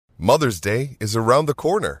Mother's Day is around the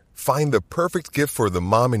corner. Find the perfect gift for the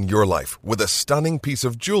mom in your life with a stunning piece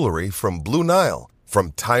of jewelry from Blue Nile.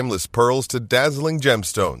 From timeless pearls to dazzling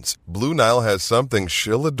gemstones, Blue Nile has something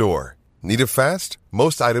she'll adore. Need it fast?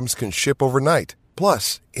 Most items can ship overnight.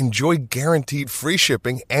 Plus, enjoy guaranteed free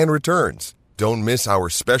shipping and returns. Don't miss our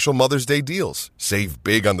special Mother's Day deals. Save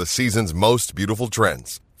big on the season's most beautiful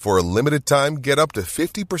trends. For a limited time, get up to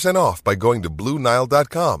 50% off by going to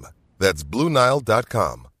BlueNile.com. That's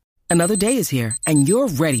BlueNile.com. Another day is here, and you're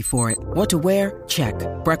ready for it. What to wear? Check.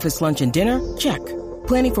 Breakfast, lunch, and dinner? Check.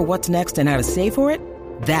 Planning for what's next and how to save for it?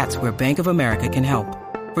 That's where Bank of America can help.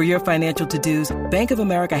 For your financial to-dos, Bank of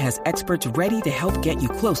America has experts ready to help get you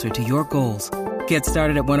closer to your goals. Get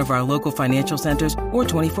started at one of our local financial centers or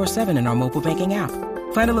 24/7 in our mobile banking app.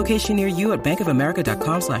 Find a location near you at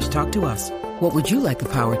bankofamerica.com/talktous. What would you like the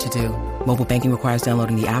power to do? Mobile banking requires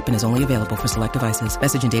downloading the app and is only available for select devices.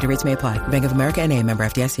 Message and data rates may apply. Bank of America N.A., member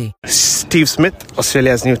FDIC. Steve Smith,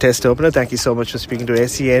 Australia's new test opener. Thank you so much for speaking to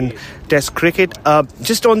SEN Test Cricket.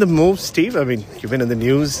 Just on the move, Steve, I mean, you've been in the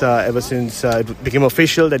news ever since it became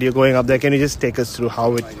official that you're going up there. Can you just take us through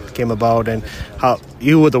how it came about and how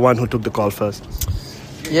you were the one who took the call first?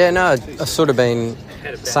 Yeah, no, I've sort of been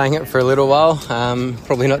saying it for a little while,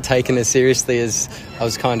 probably not taken as seriously as I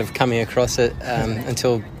was kind of coming across it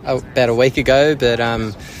until about a week ago. But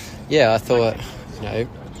I thought,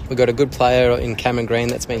 we've got a good player in Cameron Green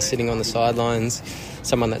that's been sitting on the sidelines,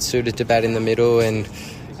 someone that's suited to bat in the middle, and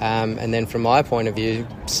then from my point of view,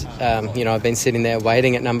 I've been sitting there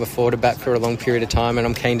waiting at number 4 to bat for a long period of time, and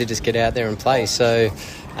I'm keen to just get out there and play. So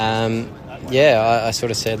I sort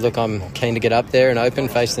of said, look, I'm keen to get up there and open,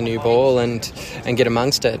 face the new ball and get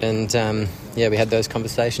amongst it. And we had those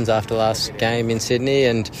conversations after last game in Sydney,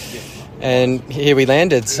 and here we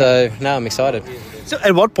landed. So now I'm excited. So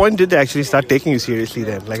at what point did they actually start taking you seriously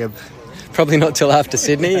then? Probably not till after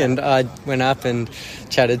Sydney, and I went up and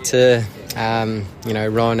chatted to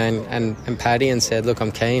Ron and Paddy and said, look,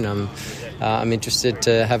 I'm keen. I'm interested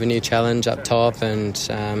to have a new challenge up top, and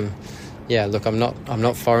I'm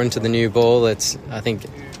not foreign to the new ball. I think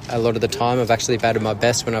a lot of the time I've actually batted my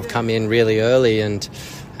best when I've come in really early, and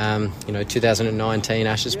 2019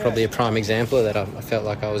 Ashes probably a prime example of that. I felt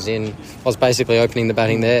like I was basically opening the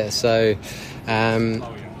batting there. So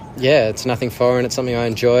it's nothing foreign. It's something I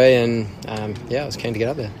enjoy, and I was keen to get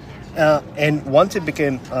up there. And once it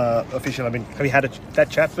became official, I mean, have you had that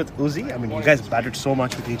chat with Uzi? I mean, you guys batted so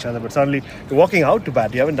much with each other, but suddenly you're walking out to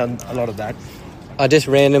bat. You haven't done a lot of that. I just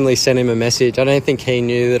randomly sent him a message. I don't think he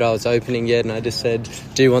knew that I was opening yet, and I just said,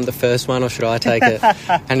 do you want the first one or should I take it?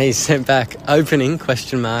 And he sent back, opening, ?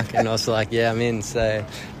 And I was like, yeah, I'm in. So,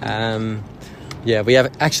 we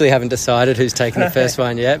haven't decided who's taking the first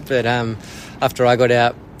one yet, but after I got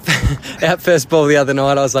out first ball the other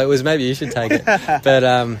night, I was like, maybe you should take it. But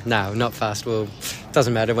no, not fast. Well, it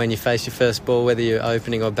doesn't matter when you face your first ball, whether you're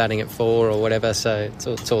opening or batting at 4 or whatever, so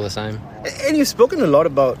it's all the same. And you've spoken a lot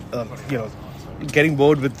about, getting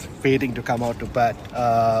bored with waiting to come out to bat,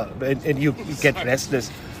 and you get restless.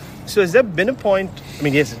 So has there been a point, I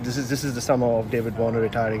mean, yes, this is the summer of David Warner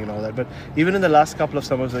retiring and all that, but even in the last couple of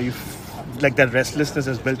summers where that restlessness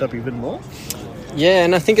has built up even more? Yeah,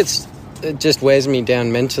 and I think it just wears me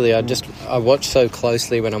down mentally. I watch so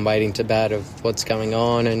closely when I'm waiting to bat of what's going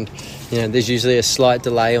on, and there's usually a slight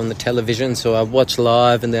delay on the television, so I watch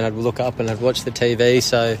live and then I'd look up and I'd watch the TV.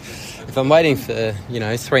 So if I'm waiting for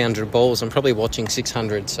 300 balls, I'm probably watching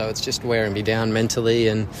 600, so it's just wearing me down mentally,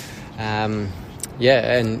 and and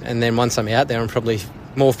then once I'm out there, I'm probably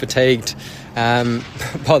more fatigued by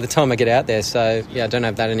the time I get out there. So I don't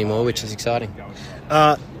have that anymore, which is exciting.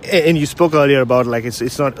 And you spoke earlier about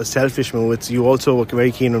it's not a selfish move. It's you also were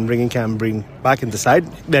very keen on bringing Cam Green back in the side,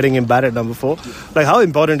 letting him bat at number 4. How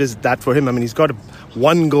important is that for him? I mean, he's got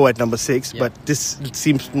one go at number 6, but this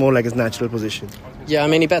seems more like his natural position. Yeah, I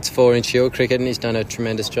mean, he bats 4 in Shield cricket and he's done a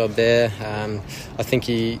tremendous job there. I think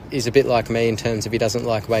he is a bit like me in terms of he doesn't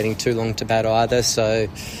like waiting too long to bat either. So,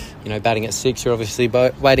 batting at 6, you're obviously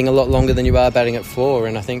waiting a lot longer than you are batting at 4,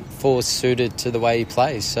 and I think 4's suited to the way he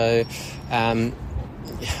plays. So,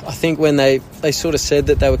 I think when they sort of said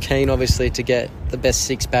that they were keen, obviously, to get the best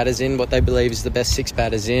 6 batters in, what they believe is the best 6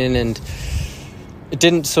 batters in, and it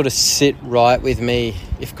didn't sort of sit right with me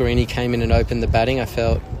if Greenie came in and opened the batting. I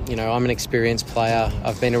felt, I'm an experienced player.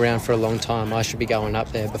 I've been around for a long time. I should be going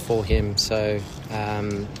up there before him. So,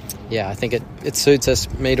 I think it suits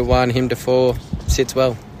me to 1, him to 4, sits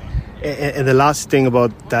well. And the last thing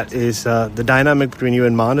about that is the dynamic between you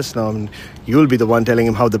and Manas now. I mean, you'll be the one telling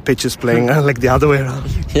him how the pitch is playing, like the other way around.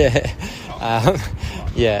 Yeah.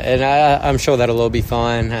 Yeah, and I'm sure that'll all be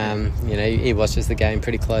fine. He watches the game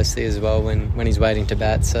pretty closely as well when he's waiting to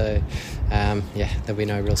bat. So, there'll be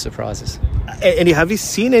no real surprises. And have you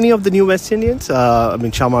seen any of the new West Indians?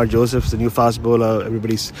 Shamar Joseph's the new fast bowler.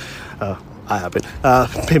 Everybody's... I have been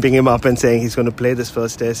pimping him up and saying he's going to play this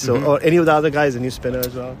first test. So, or any of the other guys, a new spinner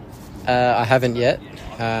as well? I haven't yet.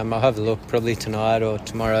 I'll have a look probably tonight or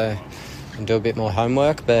tomorrow and do a bit more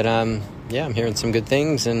homework. But I'm hearing some good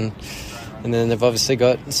things, and then they've obviously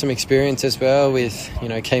got some experience as well with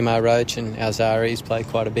Kemar Roach and Alzari's played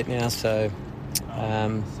quite a bit now. So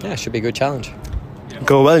it should be a good challenge.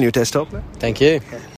 Go well in your test opener. Thank you.